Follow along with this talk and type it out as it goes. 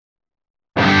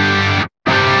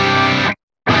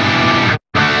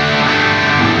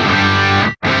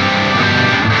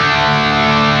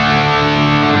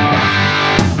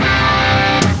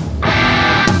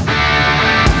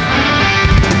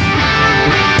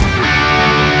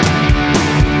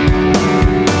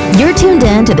You're tuned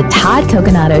in to the Todd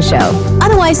Coconato Show,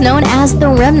 otherwise known as The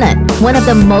Remnant, one of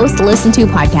the most listened to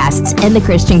podcasts in the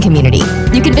Christian community.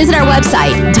 You can visit our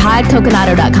website,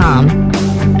 toddcoconato.com.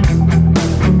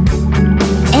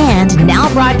 And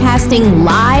now broadcasting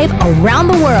live around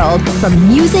the world from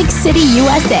Music City,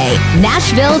 USA,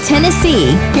 Nashville,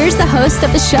 Tennessee, here's the host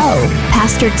of the show,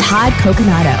 Pastor Todd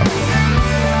Coconato.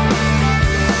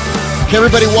 Hey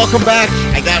everybody, welcome back.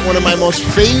 I got one of my most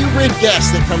favorite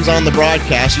guests that comes on the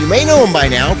broadcast. You may know him by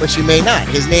now, but you may not.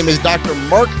 His name is Dr.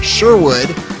 Mark Sherwood,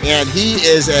 and he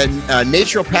is a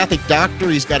naturopathic doctor.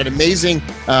 He's got an amazing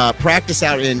practice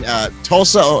out in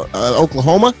Tulsa,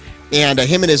 Oklahoma, and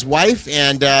him and his wife.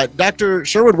 And Dr.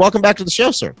 Sherwood, welcome back to the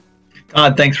show, sir.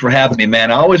 Thanks for having me,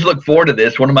 man. I always look forward to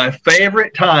this. One of my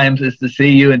favorite times is to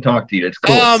see you and talk to you. It's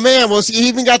cool. Oh, man. Well, see, you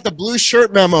even got the blue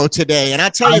shirt memo today. And I'll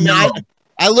tell you, man,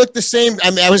 I look the same. I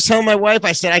mean, I was telling my wife,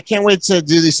 I said, I can't wait to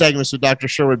do these segments with Dr.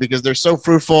 Sherwood because they're so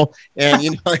fruitful. And,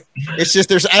 you know, it's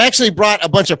just, I actually brought a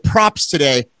bunch of props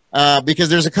today because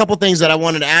there's a couple things that I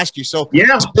wanted to ask you. So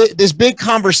yeah, this big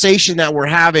conversation that we're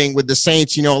having with the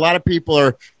saints, you know, a lot of people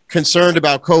are concerned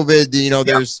about COVID. You know,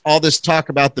 there's all this talk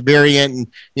about the variant and,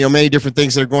 you know, many different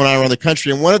things that are going on around the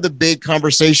country. And one of the big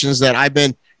conversations that I've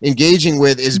been engaging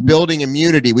with is building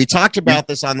immunity. We talked about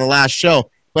this on the last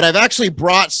show, but I've actually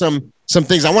brought some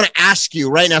things I want to ask you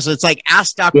right now. So it's like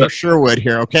ask Dr. Sherwood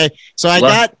here. Okay. So I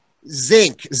got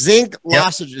zinc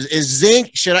lozenges. Is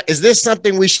zinc, is this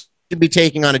something we should be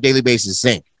taking on a daily basis?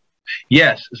 Zinc.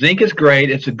 Yes. Zinc is great.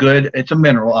 It's a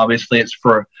mineral. Obviously it's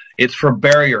for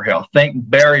barrier health. Think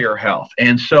barrier health.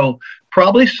 And so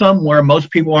probably somewhere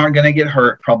most people aren't going to get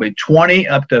hurt, probably 20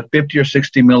 up to 50 or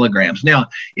 60 milligrams. Now,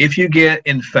 if you get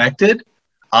infected,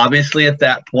 obviously, at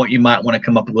that point, you might want to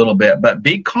come up a little bit, but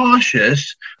be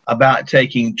cautious about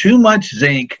taking too much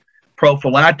zinc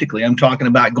prophylactically. I'm talking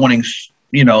about going,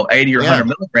 80 or 100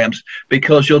 milligrams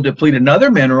because you'll deplete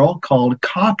another mineral called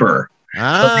copper. So these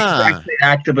actually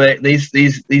activate,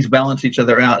 these balance each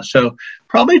other out. So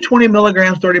probably 20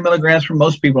 milligrams, 30 milligrams for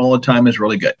most people all the time is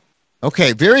really good.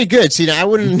 Okay, very good. See, now I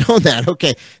wouldn't know that.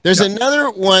 Okay, there's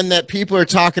another one that people are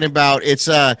talking about. It's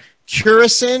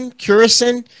Quercetin.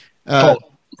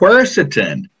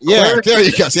 Quercetin. Yeah, there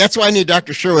you go. See, that's why I need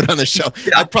Dr. Sherwood on the show.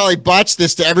 Yeah. I probably botched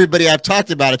this to everybody I've talked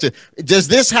about it to. Does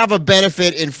this have a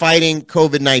benefit in fighting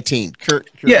COVID-19?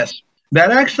 Yes,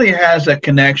 that actually has a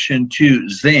connection to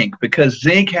zinc because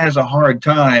zinc has a hard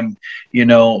time,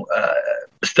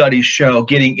 studies show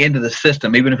getting into the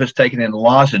system, even if it's taken in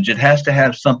lozenge. It has to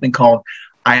have something called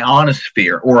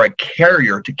ionosphere or a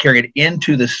carrier to carry it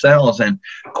into the cells. And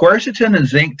quercetin and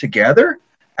zinc together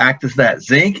act as that.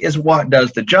 Zinc is what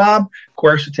does the job.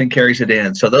 Quercetin carries it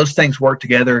in. So those things work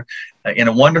together in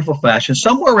a wonderful fashion.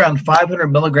 Somewhere around 500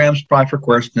 milligrams probably for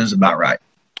quercetin is about right.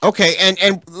 Okay,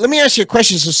 and let me ask you a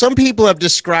question. So some people have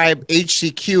described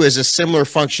HCQ as a similar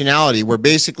functionality where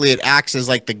basically it acts as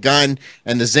like the gun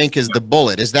and the zinc is the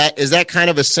bullet. Is that kind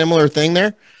of a similar thing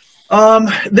there?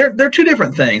 They're two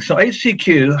different things. So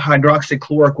HCQ,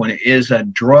 hydroxychloroquine, is a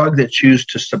drug that's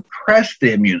used to suppress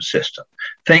the immune system.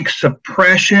 Think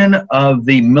suppression of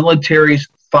the military's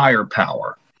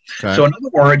firepower. Okay. So in other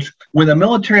words, when the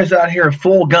military is out here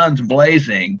full guns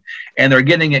blazing and they're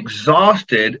getting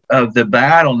exhausted of the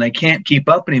battle and they can't keep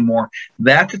up anymore,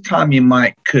 that's the time you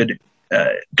could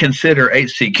consider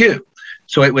HCQ.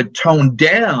 So it would tone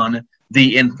down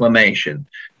the inflammation.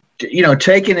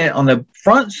 Taking it on the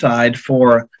front side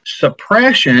for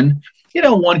suppression,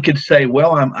 one could say,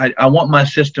 well, I want my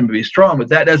system to be strong, but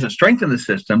that doesn't strengthen the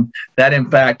system. That,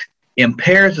 in fact,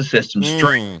 impairs the system's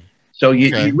strength. So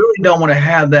you really don't want to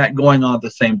have that going on at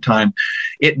the same time.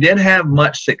 It did have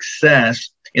much success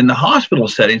in the hospital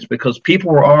settings because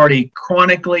people were already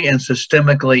chronically and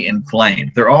systemically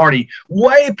inflamed. They're already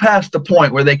way past the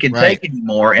point where they can take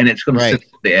anymore, and it's going to sit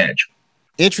at the edge.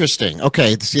 Interesting.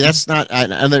 Okay. See, that's not, I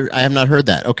have not heard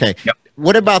that. Okay. Yep.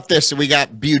 What about this? So we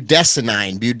got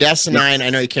budesonide. Budesonide, I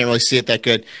know you can't really see it that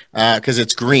good because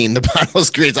it's green. The bottle's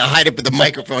green. So I'll hide it with the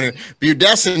microphone here.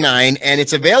 Budesonide, and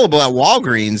it's available at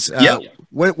Walgreens.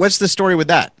 What's the story with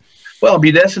that? Well,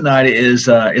 budesonide is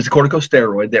a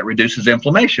corticosteroid that reduces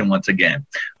inflammation once again.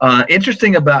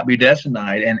 Interesting about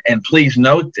budesonide, and please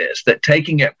note this, that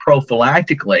taking it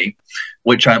prophylactically,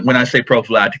 which when I say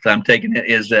prophylactically, I'm taking it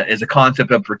as a concept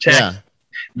of protect. Yeah.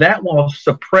 That will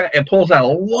suppress, it pulls out a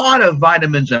lot of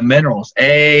vitamins and minerals,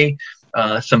 A,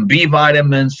 some B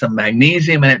vitamins, some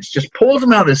magnesium, and it just pulls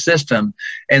them out of the system.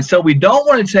 And so we don't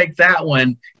want to take that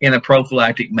one in a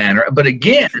prophylactic manner. But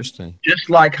again, just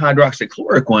like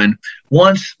hydroxychloroquine,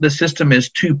 once the system is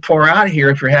too far out here,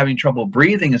 if you're having trouble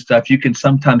breathing and stuff, you can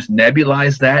sometimes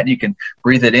nebulize that. You can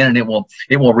breathe it in, and it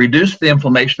will reduce the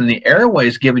inflammation in the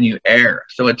airways, giving you air.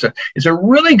 So it's a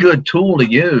really good tool to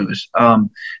use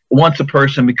once a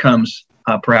person becomes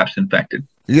perhaps infected.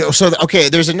 Okay,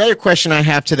 there's another question I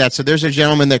have to that. So there's a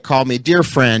gentleman that called me, dear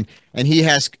friend, and he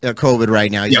has COVID right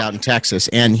now. He's out in Texas,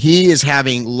 and he is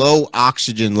having low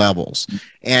oxygen levels,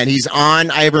 and he's on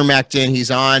ivermectin.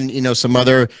 He's on, some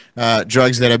other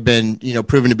drugs that have been,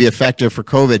 proven to be effective for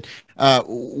COVID.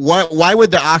 Why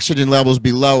would the oxygen levels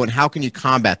be low, and how can you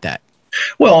combat that?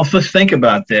 Well, let's think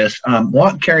about this.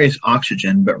 What carries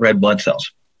oxygen but red blood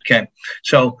cells? Okay,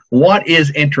 so what is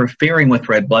interfering with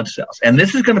red blood cells? And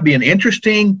this is going to be an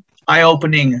interesting,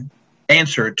 eye-opening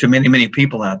answer to many, many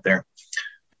people out there.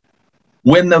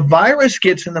 When the virus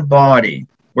gets in the body,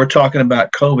 we're talking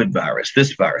about COVID virus,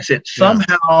 this virus, it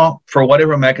somehow, for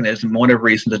whatever mechanism, whatever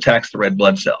reason, attacks the red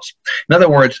blood cells. In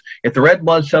other words, if the red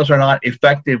blood cells are not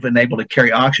effective and able to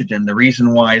carry oxygen, the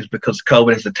reason why is because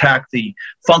COVID has attacked the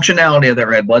functionality of that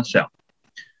red blood cell.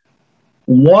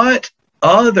 What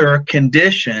other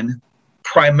condition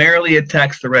primarily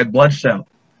attacks the red blood cell?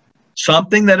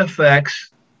 Something that affects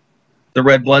the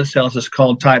red blood cells is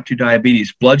called type 2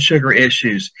 diabetes, blood sugar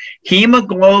issues,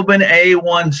 hemoglobin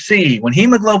A1C. When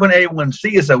hemoglobin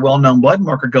A1C is a well-known blood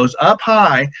marker, goes up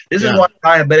high. This is why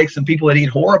diabetics and people that eat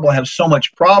horrible have so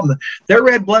much problem. Their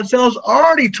red blood cells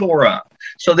already tore up.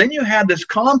 So then you have this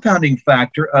compounding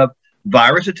factor of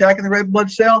virus attacking the red blood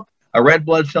cell, a red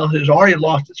blood cell has already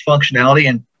lost its functionality,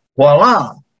 and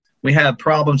voila, we have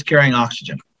problems carrying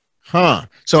oxygen.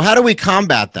 So how do we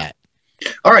combat that?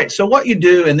 All right. So what you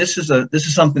do, and this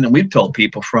is something that we've told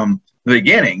people from the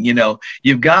beginning,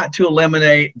 you've got to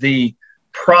eliminate the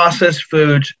processed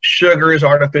foods, sugars,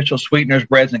 artificial sweeteners,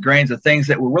 breads and grains, the things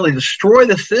that will really destroy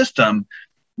the system.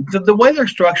 The way they're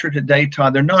structured today,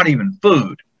 Todd, they're not even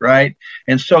food, right?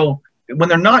 And so when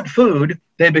they're not food,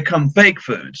 they become fake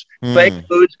foods. Fake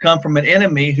foods come from an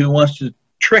enemy who wants to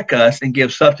trick us and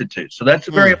give substitutes. So that's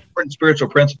a very important spiritual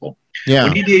principle. We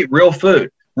need to eat real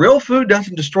food. Real food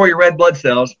doesn't destroy your red blood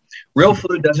cells. Real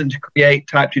food doesn't create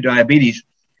type 2 diabetes.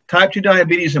 Type 2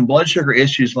 diabetes and blood sugar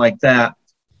issues like that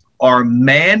are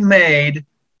man-made,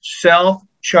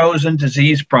 self-chosen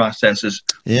disease processes,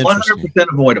 100%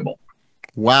 avoidable.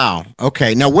 Wow.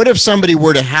 Okay. Now, what if somebody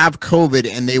were to have COVID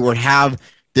and they would have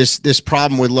this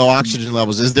problem with low oxygen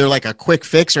levels? Is there like a quick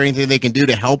fix or anything they can do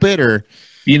to help it, or?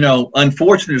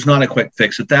 Unfortunately, there's not a quick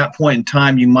fix. At that point in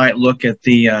time, you might look at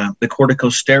the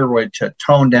corticosteroid to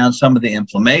tone down some of the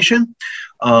inflammation.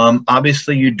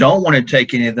 Obviously, you don't want to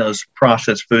take any of those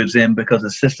processed foods in because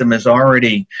the system is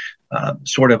already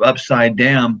sort of upside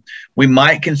down. We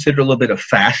might consider a little bit of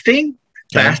fasting.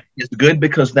 Fasting is good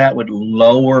because that would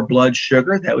lower blood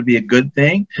sugar. That would be a good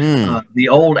thing. The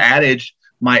old adage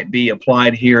might be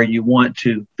applied here. You want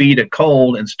to feed a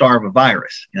cold and starve a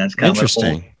virus. That's kind of an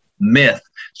old myth.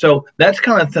 So that's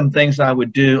kind of some things I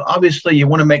would do. Obviously, you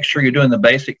want to make sure you're doing the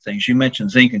basic things. You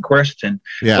mentioned zinc and quercetin.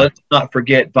 Let's not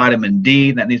forget vitamin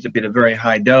D. That needs to be at a very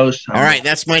high dose. All right,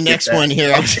 that's my next one here.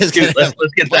 Let's get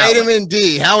that vitamin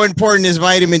D. How important is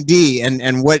vitamin D,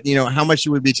 and what, how much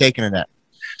you would be taking of that?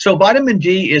 So vitamin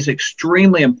D is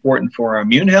extremely important for our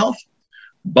immune health,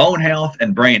 bone health,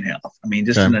 and brain health. I mean,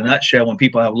 just in a nutshell, when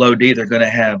people have low D, they're going to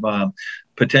have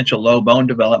potential low bone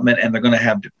development, and they're going to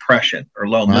have depression or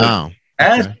low mood.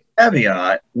 As a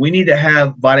caveat, we need to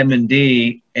have vitamin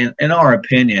D, in our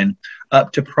opinion,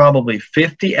 up to probably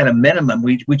 50 at a minimum.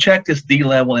 We check this D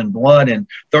level in blood, and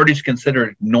 30 is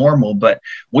considered normal, but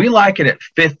we like it at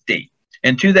 50.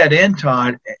 And to that end,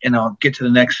 Todd, and I'll get to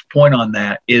the next point on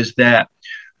that, is that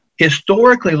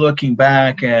historically looking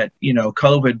back at,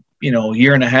 COVID, a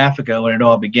year and a half ago when it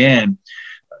all began,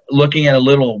 looking at a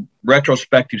little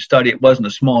retrospective study, it wasn't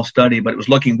a small study, but it was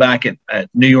looking back at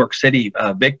New York City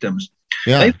victims.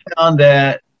 They found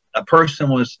that a person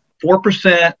was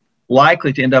 4%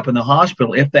 likely to end up in the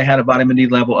hospital if they had a vitamin D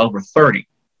level over 30.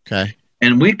 Okay.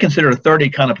 And we consider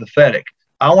 30 kind of pathetic.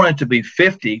 I want it to be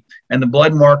 50, and the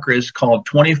blood marker is called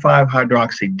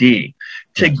 25-hydroxy-D.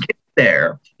 To get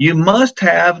there, you must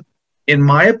have, in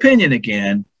my opinion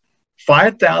again,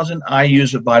 5,000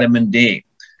 IUs of vitamin D.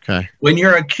 Okay. When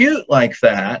you're acute like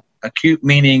that, acute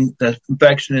meaning the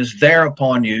infection is there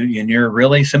upon you and you're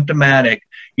really symptomatic,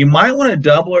 you might want to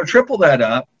double or triple that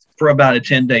up for about a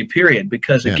 10-day period.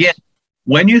 Because again,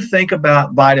 when you think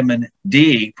about vitamin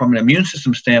D from an immune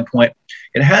system standpoint,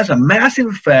 it has a massive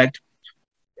effect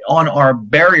on our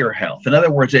barrier health. In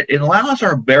other words, it allows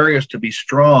our barriers to be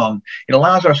strong. It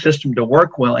allows our system to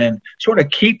work well and sort of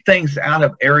keep things out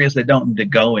of areas they don't need to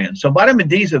go in. So vitamin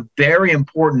D is a very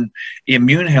important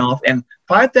immune health, and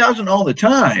 5,000 all the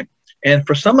time. And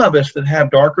for some of us that have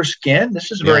darker skin,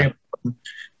 this is very important.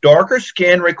 Darker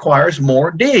skin requires more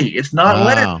D. It's not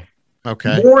less.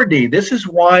 Okay. More D. This is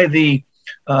why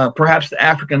perhaps the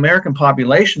African American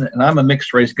population, and I'm a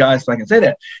mixed race guy, so I can say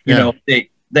that, you know,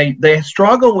 they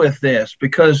struggle with this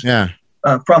because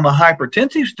from a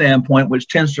hypertensive standpoint, which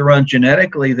tends to run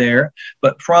genetically there,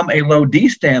 but from a low D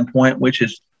standpoint, which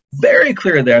is very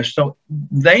clear there. So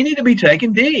they need to be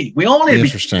taking D. We all need to be.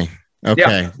 Interesting.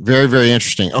 Okay. Very, very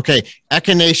interesting. Okay.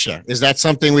 Echinacea. Is that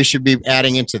something we should be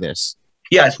adding into this?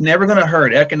 Yeah, it's never going to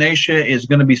hurt. Echinacea is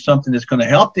going to be something that's going to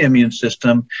help the immune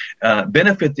system,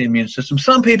 benefit the immune system.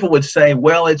 Some people would say,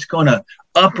 well, it's going to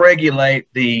upregulate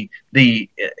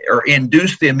or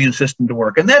induce the immune system to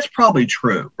work. And that's probably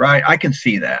true, right? I can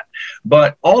see that.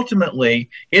 But ultimately,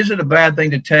 is it a bad thing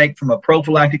to take from a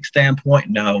prophylactic standpoint?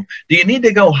 No. Do you need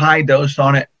to go high dose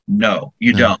on it? No,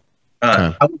 you don't.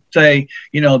 I would say,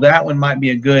 you know, that one might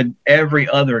be a good every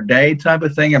other day type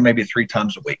of thing, or maybe 3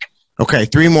 times a week. Okay,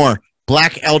 3 more.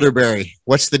 Black elderberry.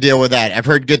 What's the deal with that? I've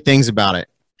heard good things about it.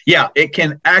 Yeah, it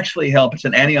can actually help. It's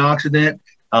an antioxidant.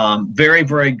 Very,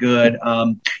 very good.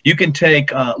 You can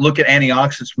take look at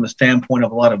antioxidants from the standpoint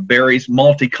of a lot of berries,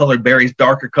 multicolored berries,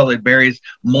 darker colored berries,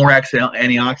 more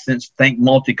antioxidants, think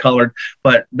multicolored.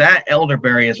 But that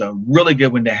elderberry is a really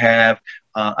good one to have.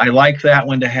 I like that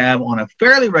one to have on a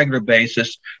fairly regular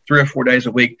basis, 3 or 4 days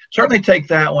a week. Certainly take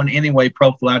that one anyway,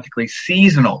 prophylactically,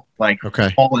 seasonal, like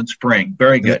fall and spring.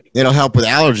 Very good. It'll help with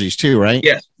allergies too, right?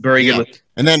 Yes, very good.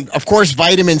 And then, of course,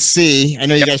 vitamin C. I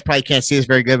know you guys probably can't see this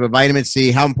very good, but vitamin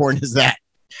C, how important is that?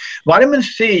 Vitamin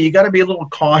C, you got to be a little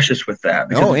cautious with that.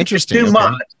 Oh, interesting. Too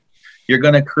much, you're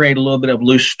going to create a little bit of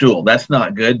loose stool. That's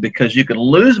not good because you can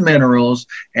lose minerals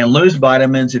and lose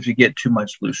vitamins if you get too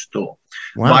much loose stool.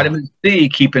 Wow. Vitamin C,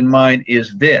 keep in mind,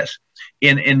 is this.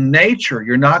 In nature,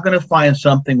 you're not going to find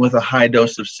something with a high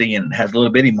dose of C and it has a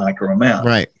little bitty micro amount.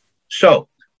 Right. So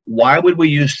why would we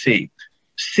use C?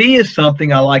 C is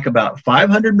something I like about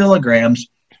 500 milligrams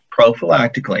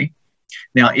prophylactically.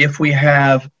 Now, if we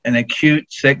have an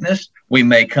acute sickness, we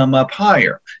may come up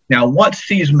higher. Now, what's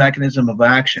C's mechanism of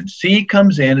action? C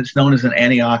comes in, it's known as an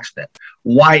antioxidant.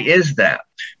 Why is that?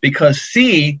 Because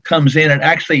C comes in and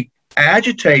actually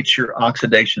agitates your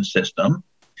oxidation system.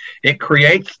 It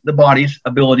creates the body's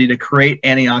ability to create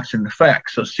antioxidant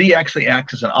effects. So C actually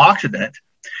acts as an oxidant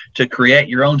to create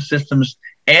your own system's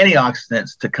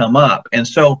antioxidants to come up. And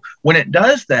so when it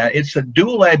does that, it's a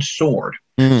dual-edged sword.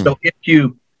 So if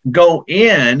you go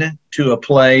in to a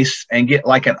place and get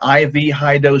like an IV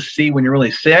high dose C when you're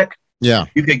really sick,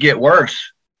 you could get worse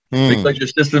because your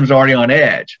system's already on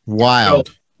edge. Wild.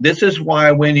 So this is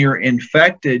why when you're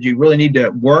infected, you really need to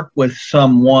work with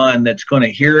someone that's going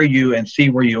to hear you and see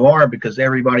where you are, because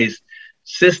everybody's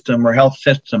system or health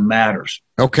system matters.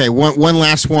 Okay, one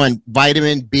last one.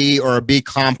 Vitamin B or a B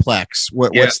complex.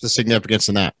 What's the significance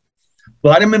in that?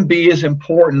 Vitamin B is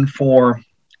important for,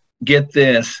 get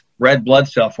this, red blood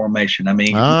cell formation. I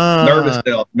mean,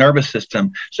 nervous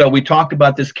system. So we talked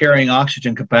about this carrying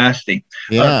oxygen capacity.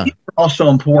 It's also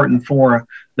important for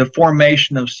the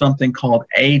formation of something called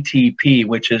ATP,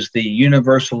 which is the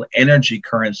universal energy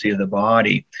currency of the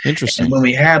body. Interesting. And when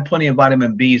we have plenty of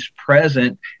vitamin B's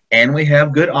present and we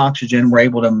have good oxygen, we're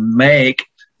able to make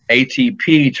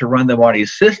ATP to run the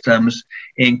body's systems,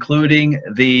 including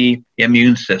the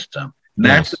immune system. And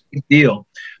that's the big deal.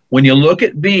 When you look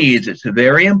at beads, it's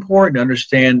very important to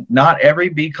understand not every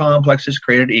B complex is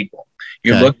created equal.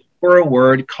 You're looking for a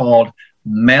word called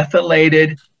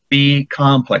methylated B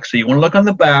complex. So you want to look on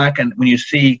the back, and when you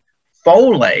see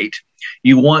folate,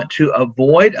 you want to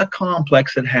avoid a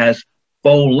complex that has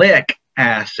folic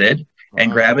acid and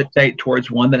gravitate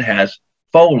towards one that has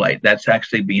folate. That's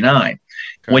actually B9.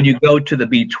 When you go to the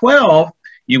B12,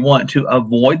 you want to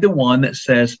avoid the one that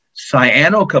says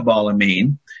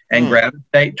cyanocobalamin and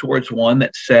gravitate towards one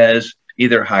that says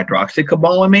either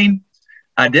hydroxycobalamin,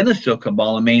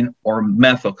 adenosylcobalamin, or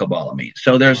methylcobalamin.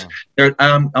 So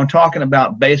I'm talking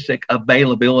about basic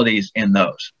availabilities in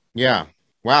those. Yeah.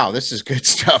 Wow, this is good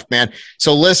stuff, man.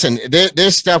 So listen,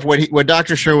 this stuff, what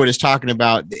Dr. Sherwood is talking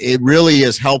about, it really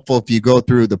is helpful if you go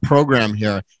through the program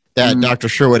here that Dr.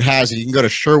 Sherwood has. You can go to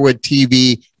Sherwood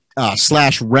TV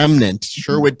 /remnant,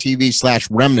 Sherwood TV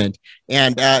 /remnant.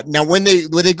 And now when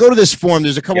they go to this form,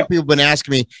 there's a couple people been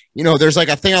asking me, you know, there's like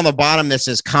a thing on the bottom that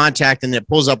says contact and it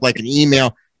pulls up like an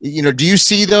email. You know, do you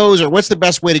see those, or what's the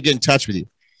best way to get in touch with you?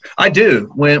 I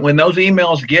do. When those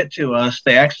emails get to us,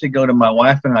 they actually go to my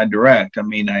wife and I direct. I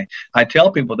mean, I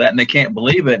tell people that and they can't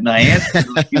believe it. And I answer,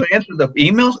 you answer the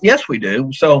emails? Yes, we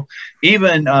do. So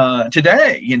even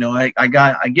today,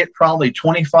 I get probably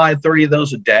 25, 30 of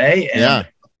those a day. And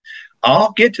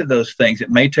I'll get to those things. It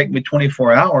may take me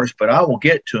 24 hours, but I will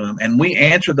get to them. And we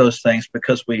answer those things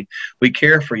because we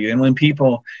care for you. And when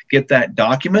people get that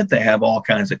document, they have all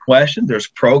kinds of questions. There's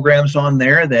programs on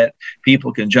there that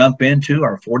people can jump into,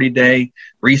 our 40-day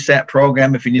reset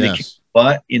program if you need to kick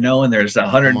butt, and there's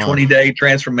 120-day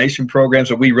transformation programs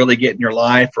that we really get in your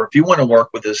life. Or if you want to work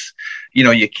with us,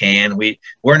 you can.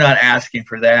 We're not asking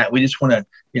for that. We just want to,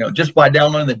 just by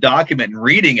downloading the document and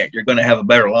reading it, you're going to have a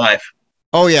better life.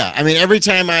 Oh, yeah. I mean, every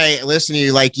time I listen to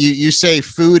you, like you say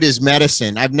food is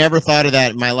medicine. I've never thought of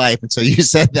that in my life until you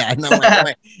said that. And I'm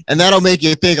like, and that'll make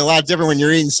you think a lot different when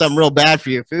you're eating something real bad for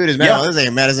you. Food is medicine. This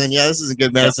ain't medicine. Yeah, this isn't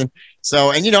good medicine.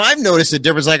 So, and, I've noticed a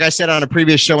difference. Like I said on a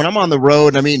previous show, when I'm on the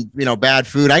road, bad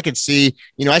food, I could see,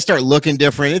 I start looking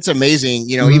different. It's amazing,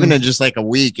 even in just like a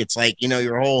week, it's like,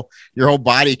 your whole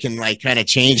body can like kind of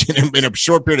change in a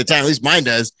short period of time. At least mine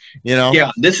does,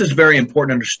 Yeah, this is very important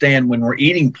to understand. When we're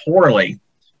eating poorly,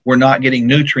 we're not getting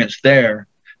nutrients there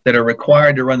that are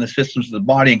required to run the systems of the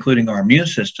body, including our immune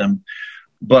system.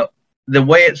 But the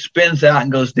way it spins out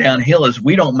and goes downhill is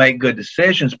we don't make good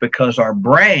decisions because our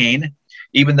brain,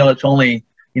 even though it's only,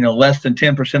 less than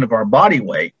 10% of our body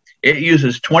weight, it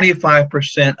uses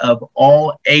 25% of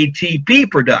all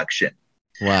ATP production.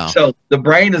 Wow. So the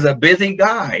brain is a busy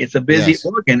guy. It's a busy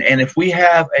organ. And if we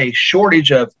have a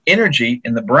shortage of energy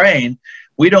in the brain,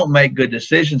 we don't make good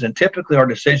decisions, and typically our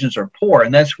decisions are poor.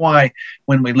 And that's why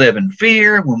when we live in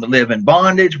fear, when we live in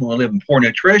bondage, when we live in poor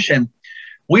nutrition,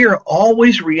 we are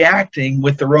always reacting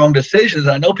with the wrong decisions.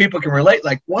 I know people can relate,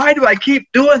 like, why do I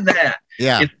keep doing that?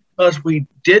 Yeah. It's because we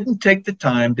didn't take the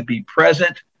time to be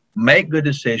present, make good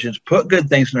decisions, put good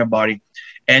things in our body,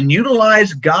 and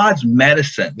utilize God's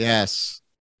medicine. Yes.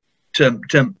 To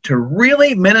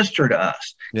really minister to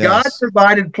us. Yes. God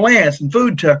provided plants and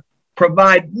food to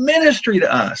provide ministry to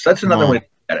us. That's another way to look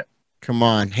at it. Come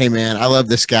on. Hey, man, I love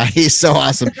this guy. He's so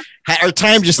awesome. Our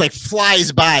time just like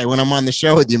flies by when I'm on the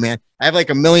show with you, man. I have like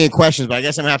a million questions, but I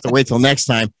guess I'm gonna have to wait till next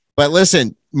time. But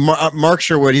listen, Mark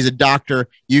Sherwood, he's a doctor.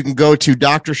 You can go to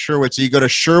Dr. Sherwood. So you go to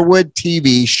Sherwood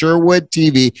TV, Sherwood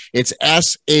TV. It's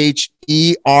SHERWOOD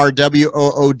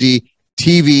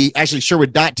TV, actually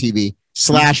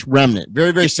Sherwood.TV/remnant.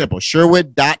 Very, very simple.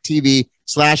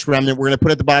 Sherwood.TV/remnant. We're going to put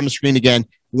it at the bottom of the screen again.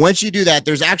 Once you do that,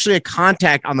 there's actually a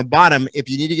contact on the bottom if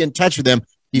you need to get in touch with him.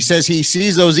 He says he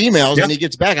sees those emails and he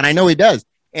gets back, and I know he does.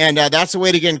 And that's the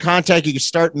way to get in contact. You can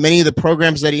start many of the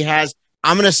programs that he has.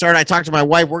 I'm going to start. I talked to my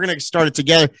wife. We're going to start it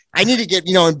together. I need to get,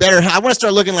 in better. I want to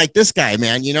start looking like this guy,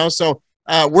 man, So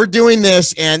we're doing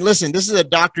this. And listen, this is a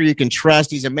doctor you can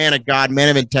trust. He's a man of God, man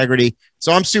of integrity.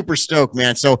 So I'm super stoked,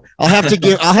 man. So I'll have to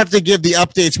give the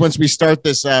updates once we start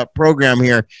this program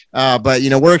here. But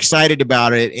we're excited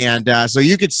about it. And so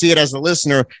you could see it as a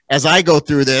listener as I go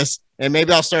through this. And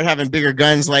maybe I'll start having bigger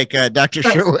guns like Dr.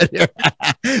 Sherwood.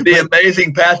 The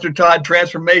amazing Pastor Todd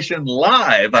Transformation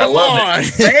Live. I love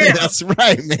it. Man, that's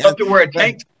right, man. Up to wear a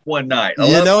tank one night.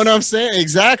 You know what I'm saying?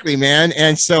 Exactly, man.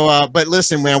 And so, but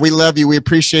listen, man, we love you. We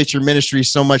appreciate your ministry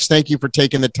so much. Thank you for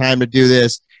taking the time to do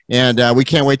this. And we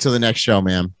can't wait till the next show,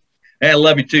 man. Hey, I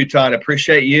love you too, Todd. I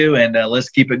appreciate you. And let's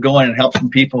keep it going and help some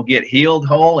people get healed,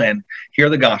 whole, and hear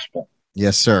the gospel.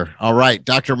 Yes, sir. All right.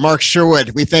 Dr. Mark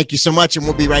Sherwood, we thank you so much, and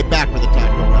we'll be right back with the Todd Coker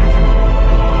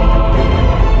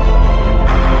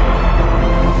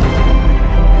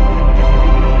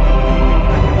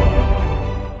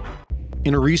Show.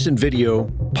 In a recent video,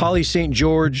 Polly St.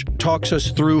 George talks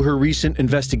us through her recent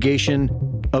investigation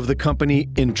of the company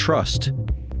Entrust,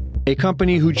 a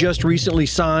company who just recently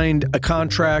signed a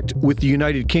contract with the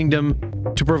United Kingdom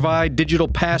to provide digital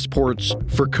passports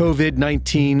for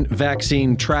COVID-19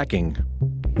 vaccine tracking.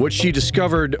 What she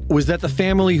discovered was that the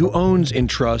family who owns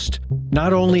Entrust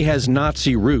not only has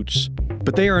Nazi roots,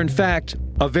 but they are in fact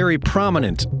a very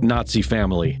prominent Nazi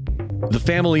family. The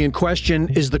family in question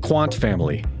is the Quandt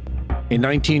family. In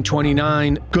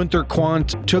 1929, Gunther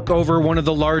Quandt took over one of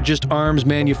the largest arms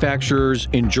manufacturers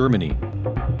in Germany.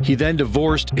 He then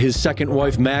divorced his second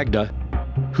wife, Magda,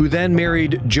 who then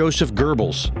married Joseph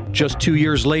Goebbels just 2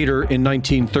 years later in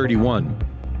 1931.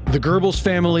 The Goebbels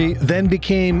family then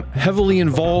became heavily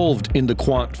involved in the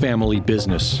Quandt family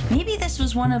business. Maybe this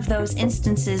was one of those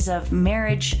instances of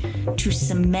marriage to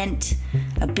cement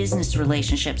a business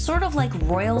relationship, sort of like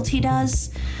royalty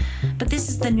does, but this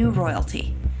is the new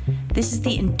royalty. This is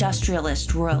the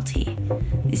industrialist royalty.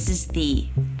 This is the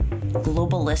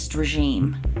globalist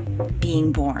regime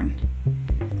being born.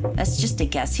 That's just a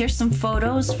guess. Here's some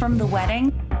photos from the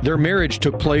wedding. Their marriage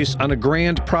took place on a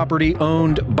grand property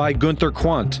owned by Gunther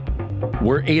Quandt,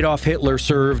 where Adolf Hitler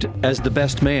served as the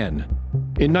best man.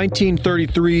 In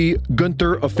 1933,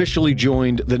 Gunther officially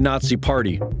joined the Nazi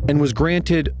Party and was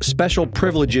granted special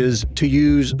privileges to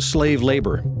use slave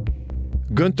labor.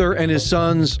 Gunther and his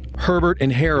sons, Herbert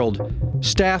and Harold,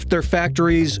 staffed their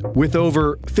factories with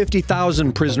over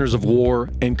 50,000 prisoners of war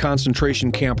and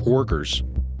concentration camp workers.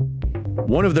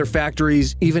 One of their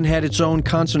factories even had its own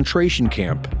concentration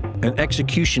camp, an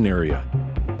execution area.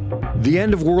 The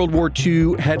end of World War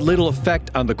II had little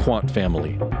effect on the Quandt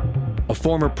family. A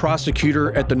former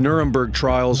prosecutor at the Nuremberg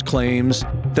trials claims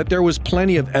that there was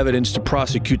plenty of evidence to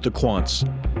prosecute the Quandts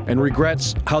and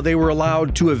regrets how they were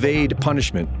allowed to evade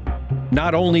punishment.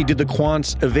 Not only did the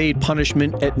Quandts evade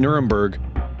punishment at Nuremberg,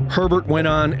 Herbert went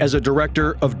on as a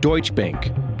director of Deutsche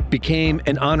Bank, became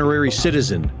an honorary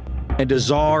citizen, and a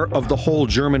czar of the whole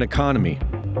German economy.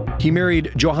 He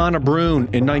married Johanna Brun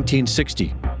in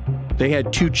 1960. They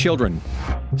had 2 children,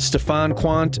 Stefan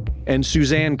Quandt and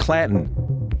Suzanne Klatten,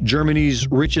 Germany's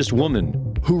richest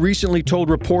woman, who recently told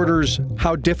reporters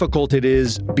how difficult it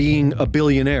is being a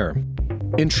billionaire.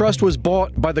 Entrust was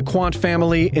bought by the Quandt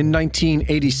family in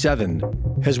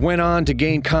 1987, has went on to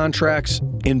gain contracts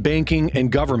in banking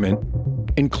and government,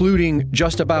 including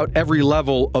just about every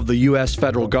level of the U.S.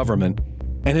 federal government,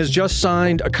 and has just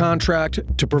signed a contract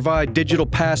to provide digital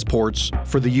passports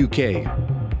for the UK.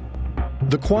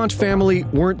 The Quandt family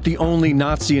weren't the only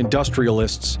Nazi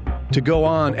industrialists to go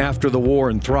on after the war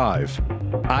and thrive.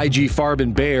 I.G.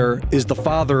 Farben Bayer is the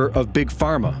father of Big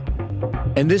Pharma.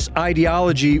 And this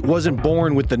ideology wasn't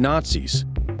born with the Nazis.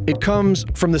 It comes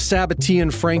from the Sabbatean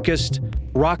Frankist,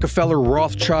 Rockefeller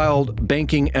Rothschild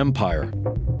banking empire.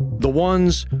 The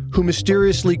ones who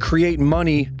mysteriously create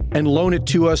money and loan it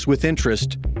to us with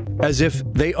interest as if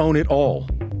they own it all.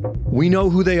 We know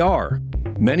who they are.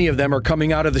 Many of them are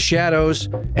coming out of the shadows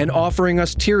and offering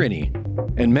us tyranny,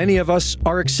 and many of us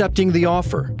are accepting the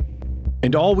offer.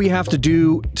 And all we have to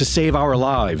do to save our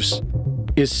lives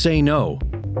is say no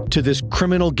to this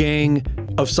criminal gang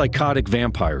of psychotic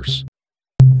vampires.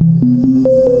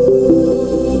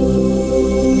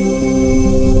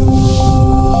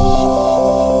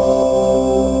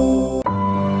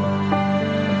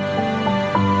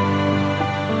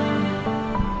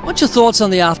 What's your thoughts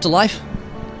on the afterlife?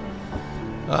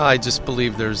 I just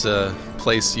believe there's a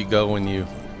place you go when you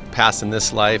pass in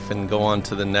this life and go on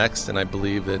to the next, and I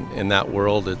believe that in that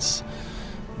world it's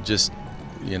just,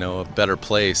 a better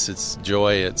place. It's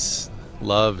joy, it's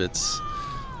love, it's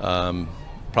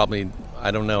probably,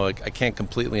 I don't know, I can't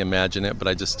completely imagine it, but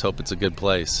I just hope it's a good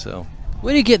place. So,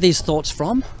 where do you get these thoughts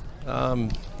from?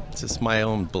 It's just my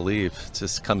own belief. It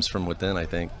just comes from within, I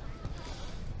think.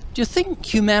 Do you think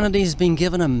humanity's been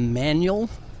given a manual,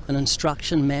 an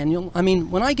instruction manual? I mean,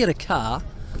 when I get a car,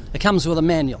 it comes with a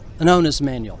manual, an owner's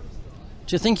manual.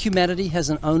 Do you think humanity has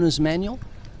an owner's manual?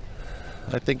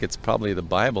 I think it's probably the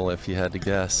Bible, if you had to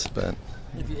guess, but...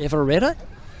 Have you ever read it?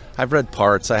 I've read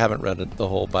parts. I haven't read the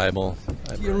whole Bible.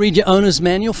 Do you read your owner's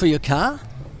manual for your car?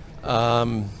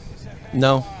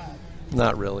 No,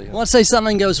 not really. Well, let's say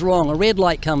something goes wrong. A red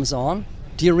light comes on.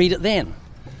 Do you read it then?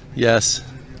 Yes.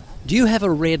 Do you have a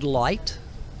red light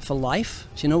for life?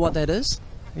 Do you know what that is?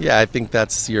 Yeah, I think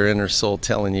that's your inner soul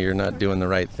telling you you're not doing the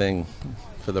right thing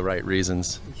for the right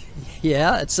reasons.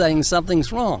 Yeah, it's saying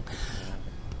something's wrong.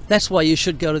 That's why you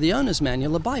should go to the owner's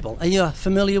manual, the Bible. Are you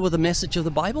familiar with the message of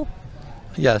the Bible?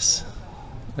 Yes.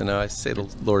 I say the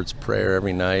Lord's Prayer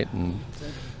every night. And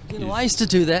I used to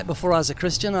do that before I was a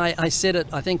Christian. I said it,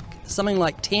 I think, something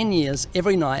like 10 years.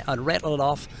 Every night I'd rattle it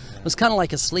off. It was kind of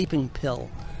like a sleeping pill.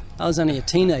 I was only a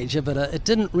teenager, but it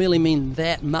didn't really mean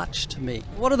that much to me.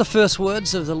 What are the first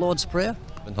words of the Lord's Prayer?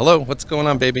 Hello, what's going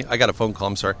on, baby? I got a phone call,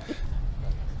 I'm sorry.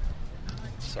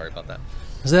 Sorry about that.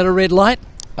 Is that a red light?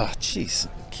 Oh, jeez.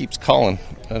 Keeps calling.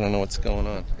 I don't know what's going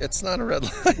on. It's not a red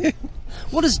light.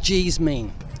 What does G's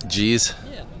mean? G's?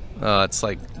 Yeah. It's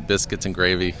like biscuits and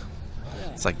gravy.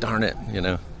 Yeah. It's like, darn it,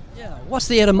 Yeah. What's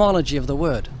the etymology of the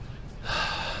word?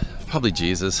 Probably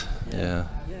Jesus. Yeah.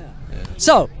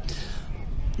 So,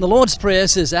 the Lord's Prayer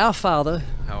says, Our Father,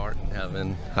 Thou art in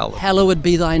heaven, hallowed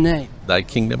be thy name. Thy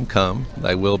kingdom come,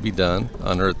 thy will be done,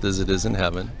 on earth as it is in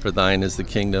heaven. For thine is the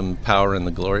kingdom, power, and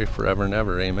the glory forever and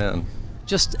ever. Amen.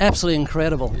 Just absolutely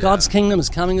incredible. Yeah. God's kingdom is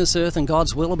coming to this earth, and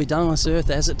God's will be done on this earth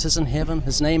as it is in heaven.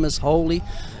 His name is holy.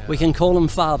 Yeah. We can call him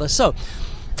Father. So,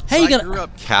 how you gonna... I grew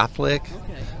up Catholic.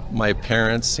 Okay. My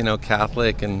parents,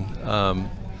 Catholic, and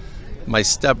my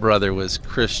stepbrother was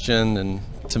Christian and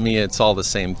to me, it's all the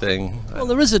same thing. Well,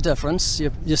 there is a difference.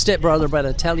 Your stepbrother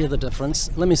better tell you the difference.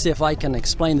 Let me see if I can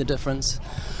explain the difference.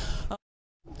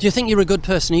 Do you think you're a good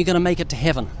person? Are you going to make it to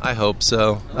heaven? I hope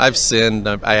so. I've sinned.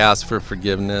 I ask for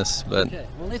forgiveness, but Okay,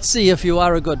 well, let's see if you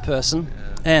are a good person,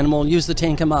 and we'll use the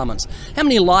 10 Commandments. How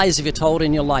many lies have you told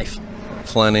in your life?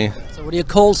 plenty. So what do you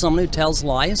call someone who tells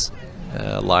lies?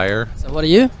 A liar. So what are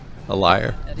you? A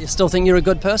liar. Do you still think you're a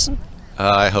good person?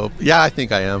 I hope. Yeah, I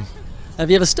think I am. Have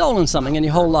you ever stolen something in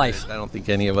your whole life? I don't think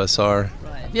any of us are.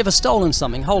 Have you ever stolen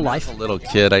something whole life? A little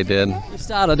kid, I did. You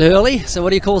started early, so what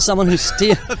do you call someone who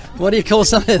steals? What do you call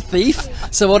someone a thief?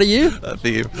 So what are you? A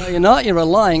thief. No, you're not. You're a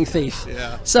lying thief.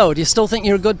 Yeah. So, do you still think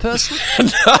you're a good person?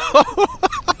 No.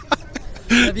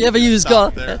 Have you ever used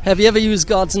Have you ever used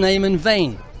God's name in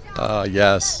vain?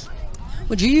 Yes.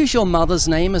 Would you use your mother's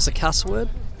name as a cuss word?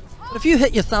 But if you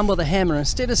hit your thumb with a hammer,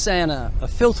 instead of saying a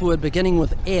filth word beginning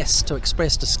with S to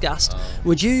express disgust,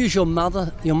 would you use your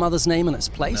mother's name in its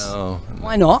place? No.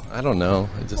 Why not? I don't know.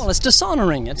 Well, it's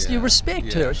dishonoring. It's you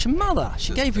respect her. It's your mother.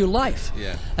 She gave you life.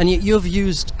 Yeah. And yet you've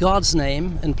used God's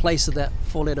name in place of that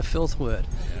four-letter filth word.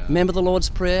 Yeah. Remember the Lord's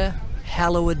Prayer?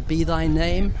 Hallowed be thy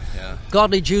name. Yeah.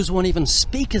 Godly Jews won't even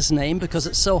speak his name because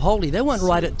it's so holy. They won't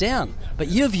write it down. But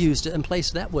you've used it in place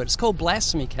of that word. It's called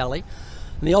blasphemy, Kelly.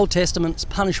 In the Old Testament, it's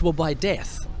punishable by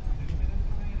death.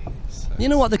 You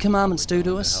know what the commandments do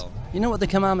to us? You know what the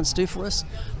commandments do for us?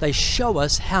 They show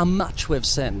us how much we've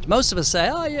sinned. Most of us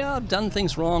say, oh yeah, I've done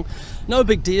things wrong. No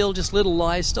big deal, just little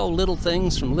lies, stole little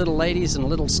things from little ladies and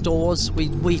little stores. We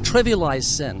trivialize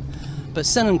sin. But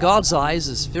sin in God's eyes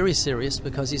is very serious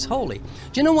because he's holy.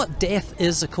 Do you know what death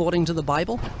is according to the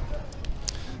Bible?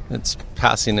 It's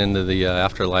passing into the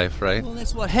afterlife, right? Well,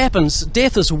 that's what happens.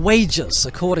 Death is wages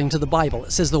according to the Bible.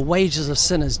 It says the wages of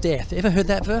sin is death. Ever heard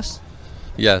that verse?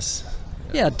 Yes.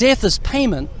 Yeah, death is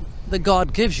payment that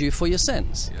God gives you for your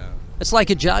sins. Yeah. It's like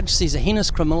a judge sees a heinous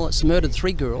criminal that's murdered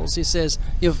 3 girls. He says,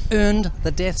 you've earned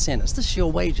the death sentence. This is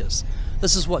your wages.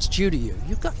 This is what's due to you.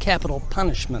 You've got capital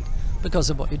punishment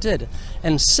because of what you did.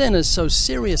 And sin is so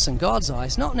serious in God's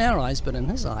eyes, not in our eyes, but in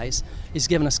his eyes, he's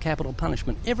given us capital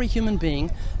punishment. Every human being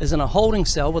is in a holding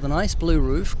cell with a nice blue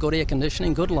roof, good air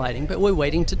conditioning, good lighting, but we're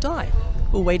waiting to die.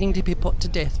 We're waiting to be put to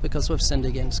death because we've sinned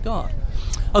against God.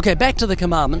 Okay, back to the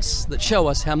commandments that show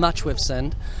us how much we've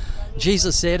sinned.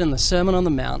 Jesus said in the Sermon on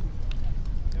the Mount,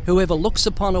 whoever looks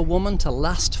upon a woman to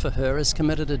lust for her has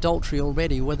committed adultery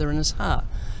already with her in his heart.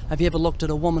 Have you ever looked at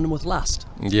a woman with lust?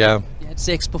 Yeah. You had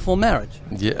sex before marriage?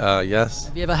 Yeah. Yes.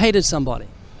 Have you ever hated somebody?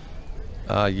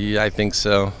 Yeah, I think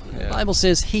so. The Yeah. Bible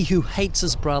says he who hates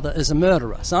his brother is a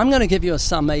murderer. So I'm going to give you a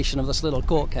summation of this little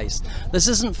court case. This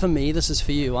isn't for me, this is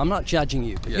for you. I'm not judging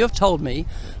you. But you've told me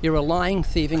you're a lying,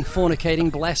 thieving, fornicating,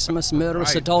 blasphemous, murderous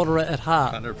Right. adulterer at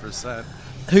heart. 100%.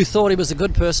 Who thought he was a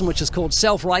good person, which is called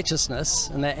self-righteousness,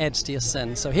 and that adds to your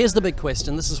sin. So here's the big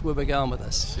question. This is where we're going with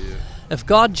this. Shoot. If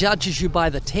God judges you by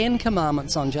the 10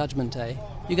 Commandments on Judgment Day,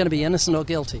 you're going to be innocent or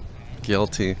guilty,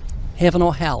 Guilty. heaven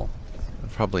or hell.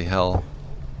 Probably hell.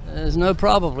 There's no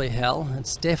probably hell,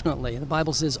 it's definitely. The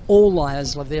Bible says all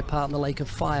liars will have their part in the lake of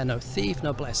fire. No thief,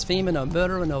 no blasphemer, no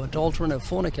murderer, no adulterer, no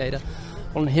fornicator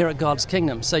will inherit God's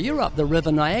kingdom. So you're up the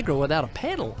river Niagara without a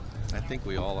paddle. I think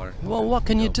we all are. Well, what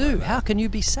can you do? How can you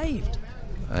be saved?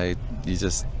 You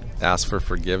just ask for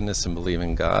forgiveness and believe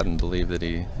in God and believe that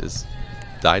he has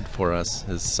died for us.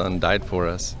 His son died for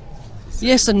us.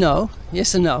 Yes and no.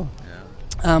 Yes and no.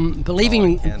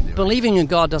 Believing in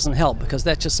God doesn't help, because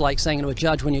that's just like saying to a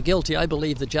judge when you're guilty, I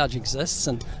believe the judge exists.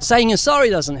 And saying you're sorry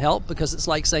doesn't help, because it's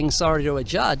like saying sorry to a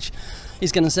judge.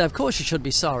 He's going to say, of course you should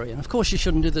be sorry, and of course you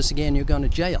shouldn't do this again, you're going to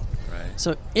jail. Right.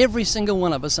 So every single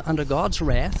one of us are under God's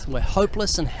wrath. We're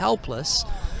hopeless and helpless.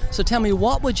 So tell me,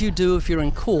 what would you do if you're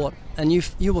in court and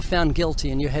you were found guilty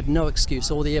and you had no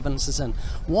excuse, all the evidence is in?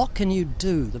 What can you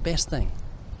do? The best thing?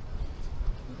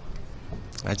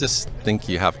 I just think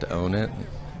you have to own it.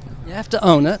 You have to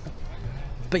own it,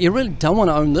 but you really don't want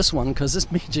to own this one, because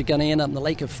this means you're going to end up in the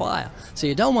lake of fire. So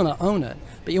you don't want to own it,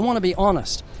 but you want to be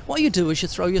honest. What you do is you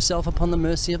throw yourself upon the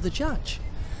mercy of the judge.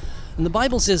 And the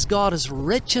Bible says God is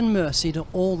rich in mercy to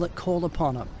all that call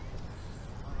upon him.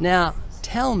 Now,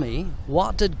 tell me,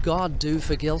 what did God do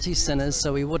for guilty sinners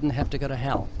so he wouldn't have to go to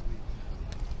hell?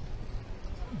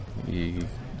 He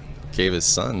gave his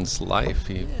son's life.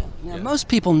 Now, most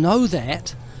people know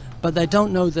that, but they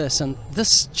don't know this, and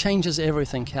this changes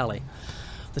everything, Kelly.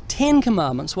 The 10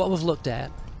 Commandments, what we've looked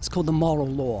at, it's called the moral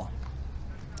law.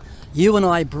 You and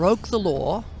I broke the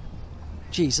law.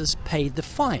 Jesus paid the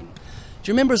fine.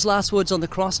 Do you remember his last words on the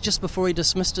cross just before he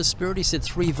dismissed his spirit? He said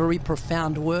 3 very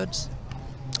profound words.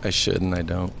 I should and I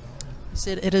don't. He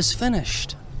said, it is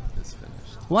finished. It's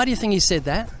finished. Why do you think he said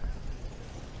that?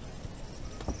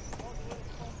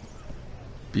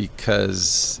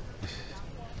 because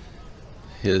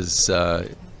his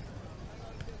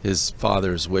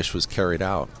father's wish was carried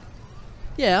out.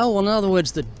 Yeah, well, in other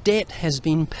words, the debt has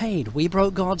been paid. We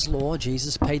broke God's law.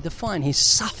 Jesus paid the fine. He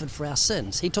suffered for our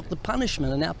sins. He took the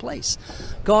punishment in our place.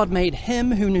 God made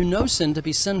him who knew no sin to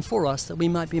be sin for us, that we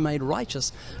might be made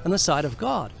righteous in the sight of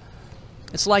God.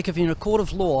 It's like if you're in a court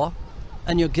of law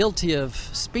and you're guilty of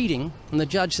speeding, and the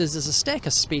judge says there's a stack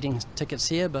of speeding tickets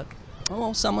here, but, oh,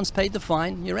 well, someone's paid the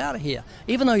fine, you're out of here.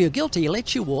 Even though you're guilty, he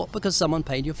lets you walk because someone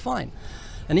paid your fine.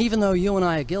 And even though you and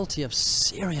I are guilty of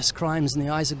serious crimes in the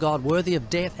eyes of God, worthy of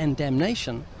death and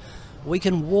damnation, we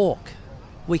can walk,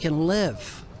 we can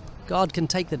live. God can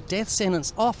take the death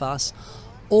sentence off us,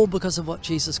 all because of what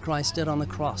Jesus Christ did on the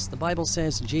cross. The Bible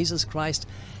says Jesus Christ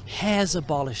has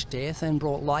abolished death and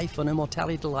brought life and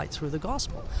immortality to light through the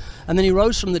gospel. And then he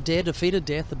rose from the dead, defeated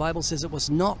death. The Bible says it was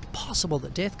not possible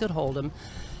that death could hold him.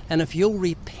 And if you'll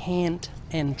repent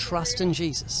and trust in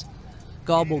Jesus,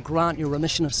 God will grant you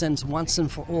remission of sins once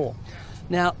and for all.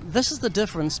 Now, this is the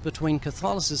difference between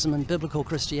Catholicism and biblical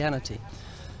Christianity.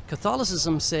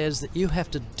 Catholicism says that you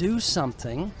have to do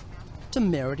something to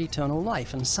merit eternal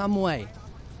life in some way.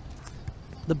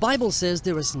 The Bible says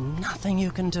there is nothing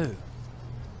you can do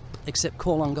except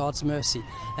call on God's mercy,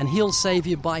 and he'll save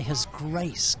you by his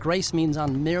grace. Grace means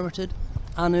unmerited,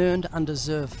 unearned,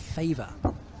 undeserved favor.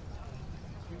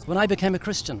 When I became a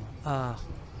Christian,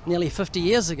 nearly 50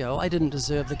 years ago, I didn't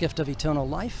deserve the gift of eternal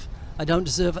life. I don't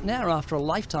deserve it now after a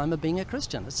lifetime of being a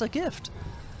Christian. It's a gift.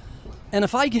 And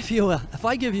if I give you a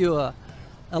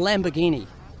Lamborghini,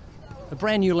 a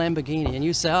brand new Lamborghini, and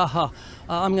you say,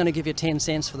 I'm going to give you 10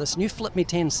 cents for this, and you flip me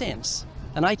 10 cents,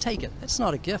 and I take it, that's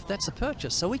not a gift, that's a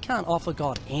purchase. So we can't offer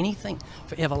God anything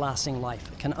for everlasting life.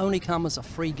 It can only come as a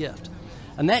free gift.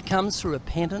 And that comes through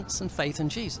repentance and faith in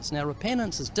Jesus. Now,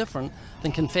 repentance is different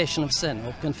than confession of sin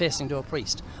or confessing to a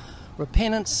priest.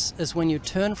 Repentance is when you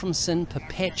turn from sin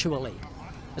perpetually.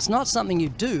 It's not something you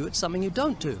do, it's something you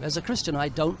don't do. As a Christian, I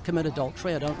don't commit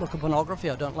adultery, I don't look at pornography,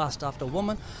 I don't lust after a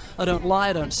woman, I don't lie,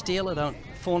 I don't steal, I don't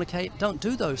fornicate, don't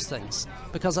do those things,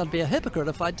 because I'd be a hypocrite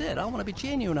if I did. I want to be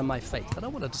genuine in my faith, I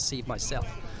don't want to deceive myself.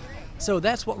 So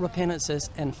that's what repentance is,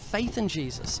 and faith in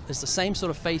Jesus is the same sort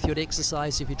of faith you'd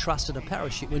exercise if you trusted a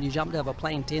parachute when you jumped out of a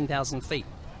plane 10,000 feet.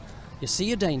 You see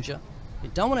your danger, you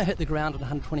don't want to hit the ground at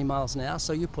 120 miles an hour,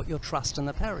 so you put your trust in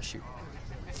the parachute.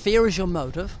 Fear is your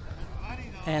motive,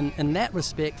 and in that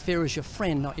respect, fear is your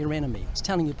friend, not your enemy. It's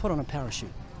telling you, put on a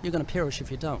parachute. You're going to perish if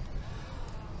you don't.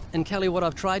 And Kelly, what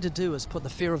I've tried to do is put the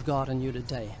fear of God in you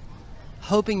today,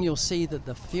 hoping you'll see that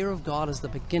the fear of God is the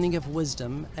beginning of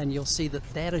wisdom, and you'll see that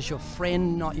that is your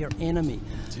friend, not your enemy.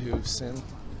 Do you sin?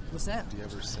 What's that? Do you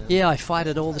ever sin? Yeah, I fight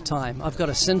it all the time. I've got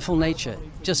a sinful nature.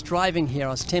 Just driving here,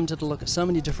 I was tempted to look at so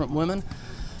many different women.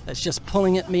 It's just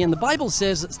pulling at me. And the Bible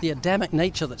says it's the Adamic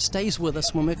nature that stays with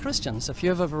us when we're Christians. If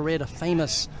you've ever read a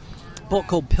famous book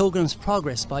called Pilgrim's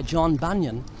Progress by John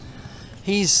Bunyan,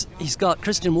 he's got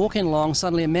Christian walking along.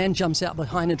 Suddenly a man jumps out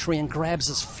behind a tree and grabs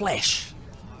his flesh.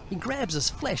 He grabs his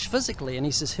flesh physically, and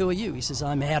he says, "Who are you?" He says,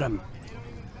 "I'm Adam."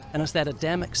 And it's that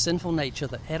Adamic sinful nature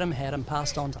that Adam had and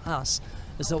passed on to us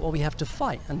is that what we have to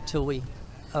fight until we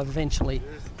are eventually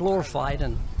glorified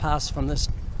and pass from this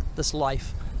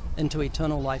life into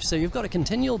eternal life. So you've got a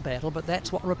continual battle, but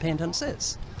that's what repentance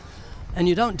is. And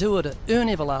you don't do it to earn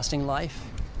everlasting life.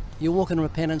 You walk in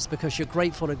repentance because you're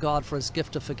grateful to God for his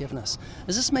gift of forgiveness.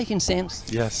 Is this making sense?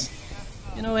 Yes.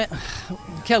 You know,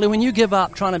 Kelly, when you give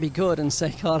up trying to be good and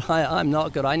say, God, I'm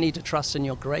not good, I need to trust in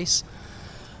your grace,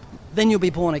 then you'll be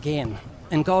born again.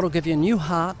 And God will give you a new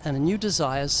heart and a new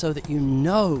desires so that you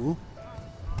know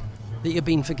that you've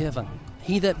been forgiven.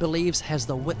 He that believes has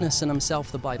the witness in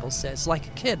himself, the Bible says. Like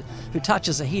a kid who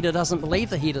touches a heater doesn't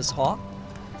believe the heater's hot.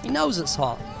 He knows it's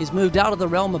hot. He's moved out of the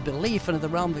realm of belief into the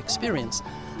realm of experience.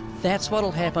 That's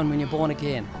what'll happen when you're born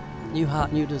again. New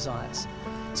heart, new desires.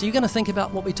 So you're going to think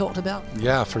about what we talked about?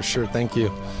 Yeah, for sure. Thank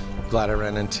you. Glad I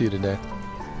ran into you today.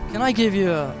 Can I give you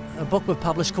a book we've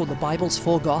published called The Bible's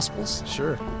Four Gospels?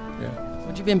 Sure. Yeah.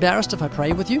 Would you be embarrassed if I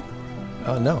pray with you?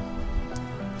 No.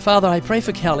 Father, I pray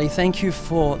for Kelly. Thank you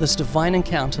for this divine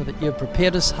encounter, that you've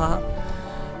prepared his heart,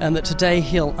 and that today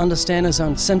he'll understand his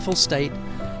own sinful state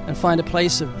and find a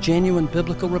place of genuine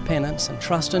biblical repentance and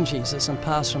trust in Jesus and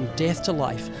pass from death to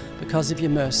life because of your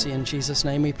mercy. In Jesus'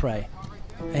 name we pray.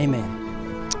 Amen.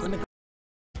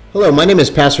 Hello, my name is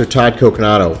Pastor Todd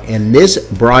Coconato, and this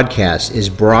broadcast is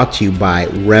brought to you by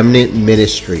Remnant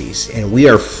Ministries, and we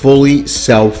are fully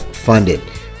self-funded.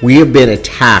 We have been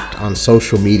attacked on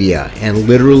social media and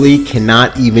literally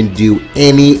cannot even do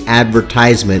any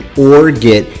advertisement or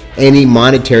get any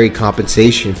monetary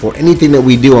compensation for anything that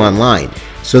we do online.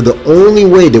 So the only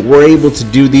way that we're able to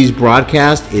do these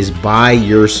broadcasts is by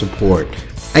your support.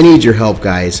 I need your help,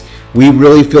 guys. We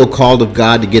really feel called of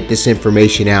God to get this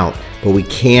information out, but we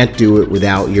can't do it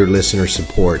without your listener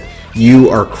support. You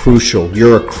are crucial.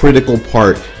 You're a critical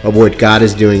part of what God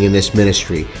is doing in this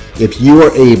ministry. If you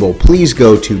are able, please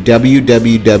go to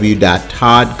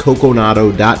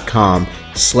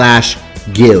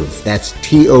www.toddcoconato.com/give. That's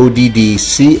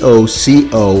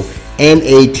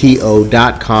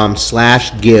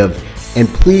TODDCOCONATO.com/give. And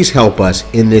please help us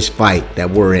in this fight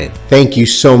that we're in. Thank you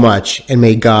so much, and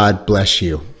may God bless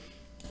you.